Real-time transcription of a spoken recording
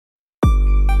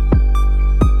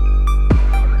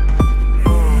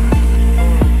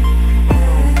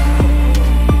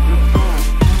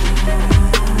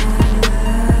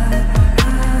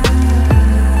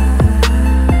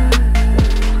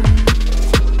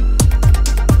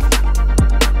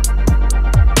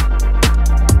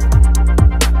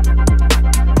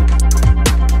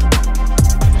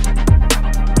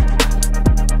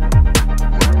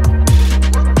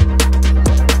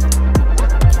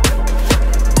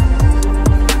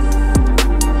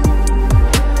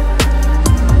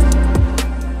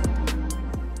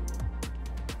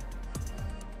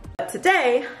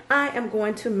I am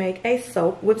going to make a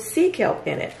soap with sea kelp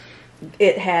in it.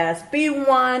 It has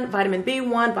B1, vitamin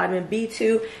B1, vitamin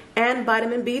B2, and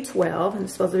vitamin B12, and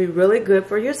it's supposed to be really good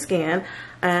for your skin.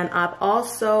 And I've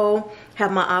also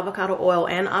have my avocado oil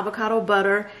and avocado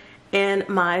butter in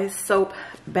my soap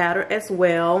batter as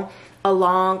well,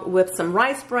 along with some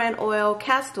rice bran oil,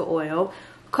 castor oil,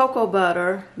 cocoa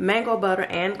butter, mango butter,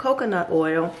 and coconut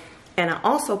oil. And I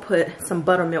also put some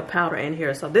buttermilk powder in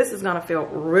here. So this is gonna feel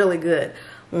really good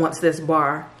once this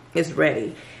bar is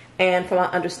ready. And from my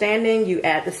understanding, you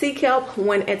add the sea kelp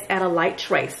when it's at a light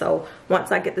trace. So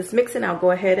once I get this mixing, I'll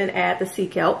go ahead and add the sea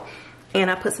kelp.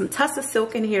 And I put some tussa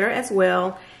silk in here as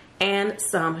well, and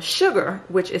some sugar,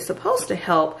 which is supposed to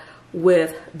help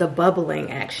with the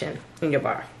bubbling action in your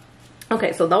bar.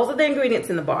 Okay, so those are the ingredients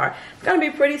in the bar. It's gonna be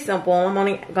pretty simple. I'm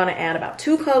only gonna add about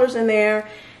 2 colors in there,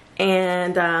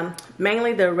 and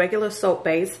mainly the regular soap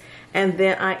base. And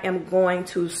then I am going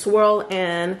to swirl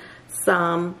in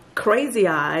some Crazy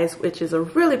Eyes, which is a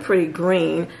really pretty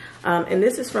green, and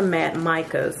this is from Mad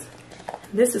Micas.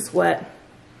 This is what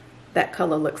that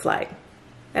color looks like.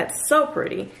 That's so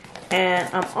pretty. And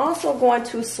I'm also going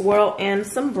to swirl in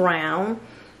some brown,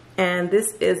 and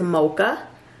this is Mocha,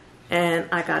 and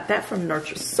I got that from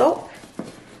Nurture Soap.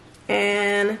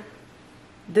 And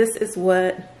this is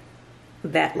what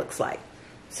that looks like.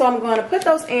 So I'm going to put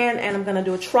those in, and I'm going to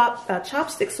do a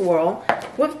chopstick swirl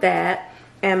with that.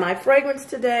 And my fragrance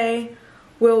today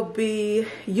will be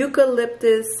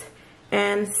eucalyptus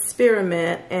and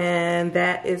spearmint, and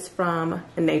that is from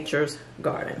Nature's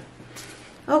Garden.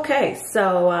 Okay,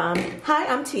 so hi,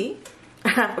 I'm T.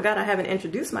 I forgot I haven't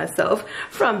introduced myself,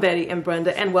 from Betty and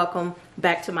Brenda, and welcome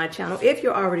back to my channel. If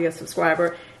you're already a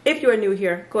subscriber, if you're new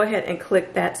here, go ahead and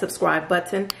click that subscribe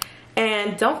button.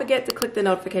 And don't forget to click the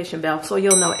notification bell so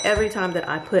you'll know every time that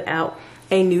I put out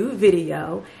a new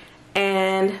video.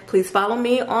 And please follow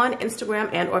me on Instagram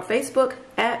and or Facebook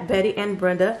at Betty and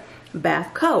Brenda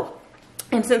Bath Co.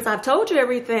 And since I've told you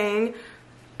everything,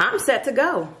 I'm set to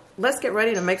go. Let's get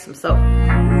ready to make some soap.